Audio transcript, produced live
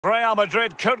Real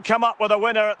Madrid could come up with a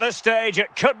winner at this stage.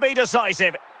 It could be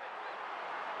decisive.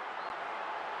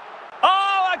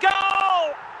 Oh, a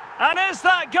goal! And is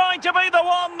that going to be the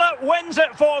one that wins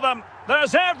it for them?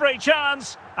 There's every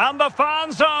chance, and the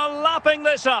fans are lapping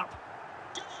this up.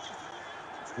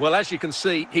 Well, as you can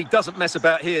see, he doesn't mess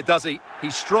about here, does he?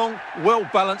 He's strong,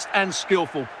 well-balanced and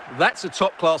skillful. That's a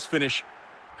top-class finish.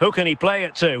 Who can he play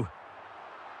it to?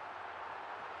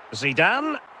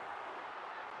 Zidane.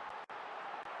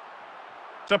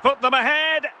 To put them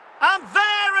ahead. And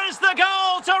there is the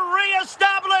goal to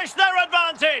re-establish their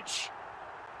advantage.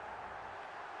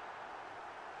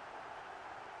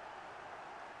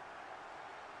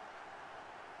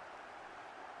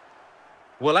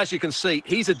 Well, as you can see,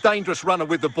 he's a dangerous runner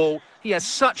with the ball. He has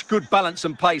such good balance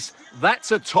and pace.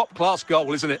 That's a top-class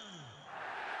goal, isn't it?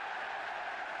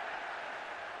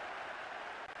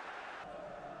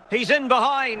 He's in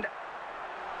behind.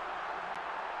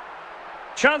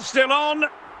 Chance still on.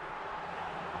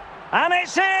 And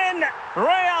it's in!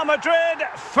 Real Madrid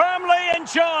firmly in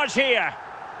charge here.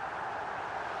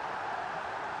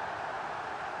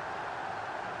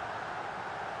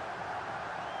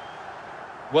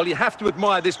 Well, you have to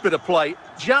admire this bit of play.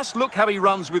 Just look how he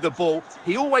runs with the ball.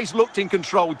 He always looked in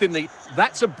control, didn't he?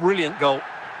 That's a brilliant goal.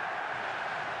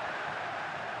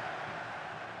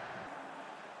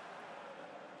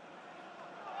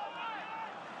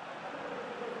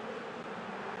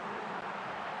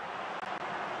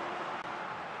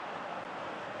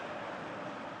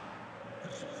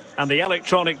 And the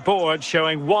electronic board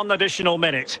showing 1 additional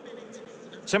minute.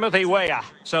 Timothy Weah.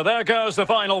 So there goes the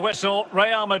final whistle.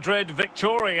 Real Madrid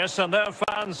victorious, and their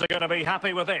fans are going to be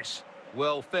happy with this.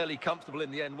 Well, fairly comfortable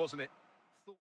in the end, wasn't it?